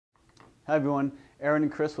Hi everyone, Aaron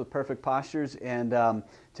and Chris with Perfect Postures, and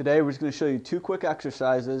today we're just going to show you two quick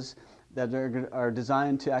exercises that are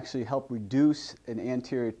designed to actually help reduce an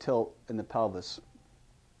anterior tilt in the pelvis.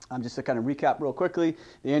 Just to kind of recap real quickly,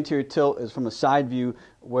 the anterior tilt is from a side view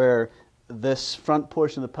where this front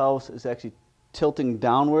portion of the pelvis is actually tilting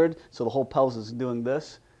downward, so the whole pelvis is doing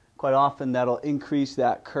this. Quite often that'll increase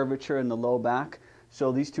that curvature in the low back.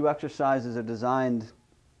 So these two exercises are designed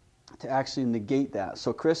to actually negate that.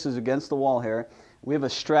 So Chris is against the wall here. We have a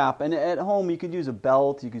strap, and at home you could use a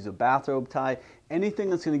belt, you could use a bathrobe tie, anything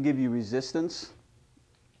that's going to give you resistance.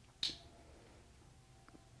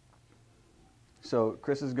 So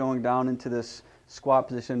Chris is going down into this squat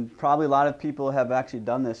position. Probably a lot of people have actually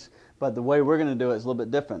done this, but the way we're going to do it is a little bit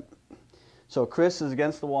different. So Chris is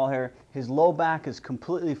against the wall here. His low back is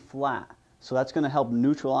completely flat, so that's going to help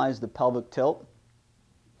neutralize the pelvic tilt.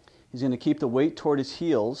 He's going to keep the weight toward his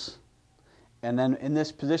heels, and then in this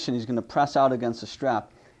position he's going to press out against the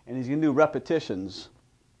strap, and he's going to do repetitions.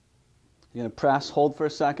 You're going to press, hold for a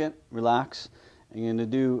second, relax, and you're going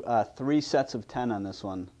to do 3 sets of 10 on this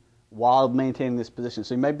one while maintaining this position.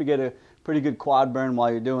 So you might get a pretty good quad burn while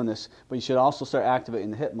you're doing this, but you should also start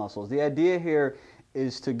activating the hip muscles. The idea here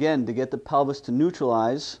is to get the pelvis to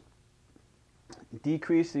neutralize,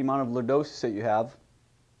 decrease the amount of lordosis that you have,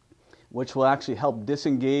 which will actually help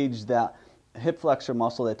disengage that hip flexor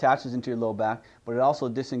muscle that attaches into your low back, but it also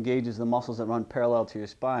disengages the muscles that run parallel to your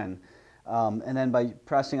spine. And then by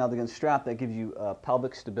pressing out against the strap, that gives you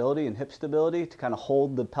pelvic stability and hip stability to kind of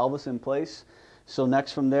hold the pelvis in place. So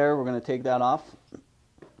next from there, we're going to take that off.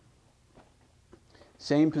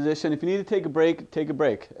 Same position. If you need to take a break, take a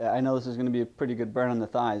break. I know this is going to be a pretty good burn on the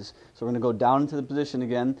thighs. So we're going to go down into the position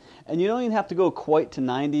again. And you don't even have to go quite to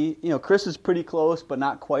 90. You know, Chris is pretty close, but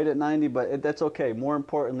not quite at 90, but that's okay. More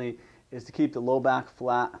importantly is to keep the low back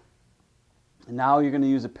flat. And now you're going to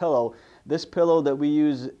use a pillow. This pillow that we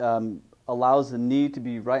use allows the knee to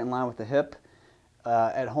be right in line with the hip.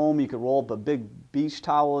 At home, you could roll up a big beach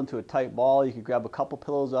towel into a tight ball. You could grab a couple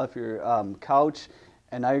pillows off your couch.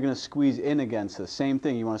 And now you're going to squeeze in against this. Same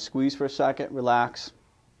thing. You want to squeeze for a second, relax,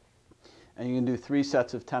 and you can do 3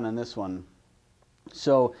 sets of 10 on this one.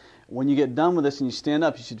 So when you get done with this and you stand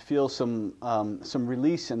up, you should feel some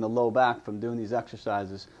release in the low back from doing these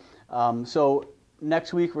exercises. So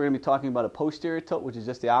next week we're going to be talking about a posterior tilt, which is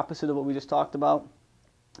just the opposite of what we just talked about.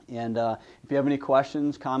 And if you have any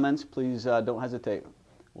questions, comments, please don't hesitate.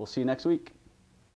 We'll see you next week.